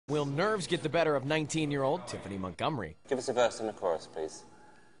Will nerves get the better of 19-year-old Tiffany Montgomery? Give us a verse and a chorus, please.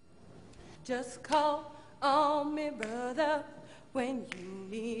 Just call on me, brother, when you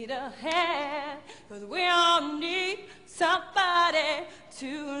need a hand, 'cause we all need somebody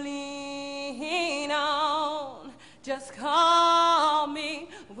to lean on. Just call me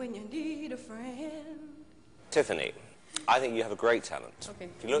when you need a friend. Tiffany, I think you have a great talent. Okay.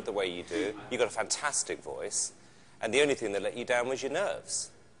 If you look the way you do, you've got a fantastic voice, and the only thing that let you down was your nerves.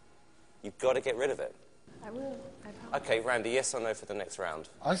 You've got to get rid of it. I will. I promise. Okay, Randy, yes or no for the next round?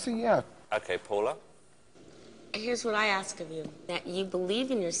 I say yeah. Okay, Paula? Here's what I ask of you, that you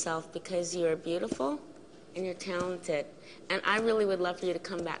believe in yourself because you're beautiful and you're talented. And I really would love for you to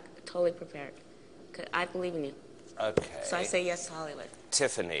come back totally prepared, 'cause I believe in you. Okay. So I say yes to Hollywood.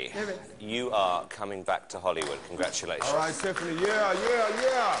 Tiffany, Nervous. you are coming back to Hollywood. Congratulations. All right, Tiffany,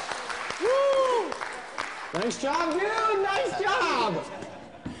 yeah. Woo! Nice job, dude, nice job!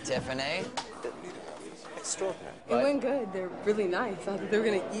 Tiffany? Extraordinary. It went good. They're really nice. I thought they were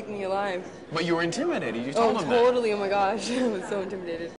going to eat me alive. But you were intimidated. You Oh, told them that. totally. Oh, my gosh. I was so intimidated.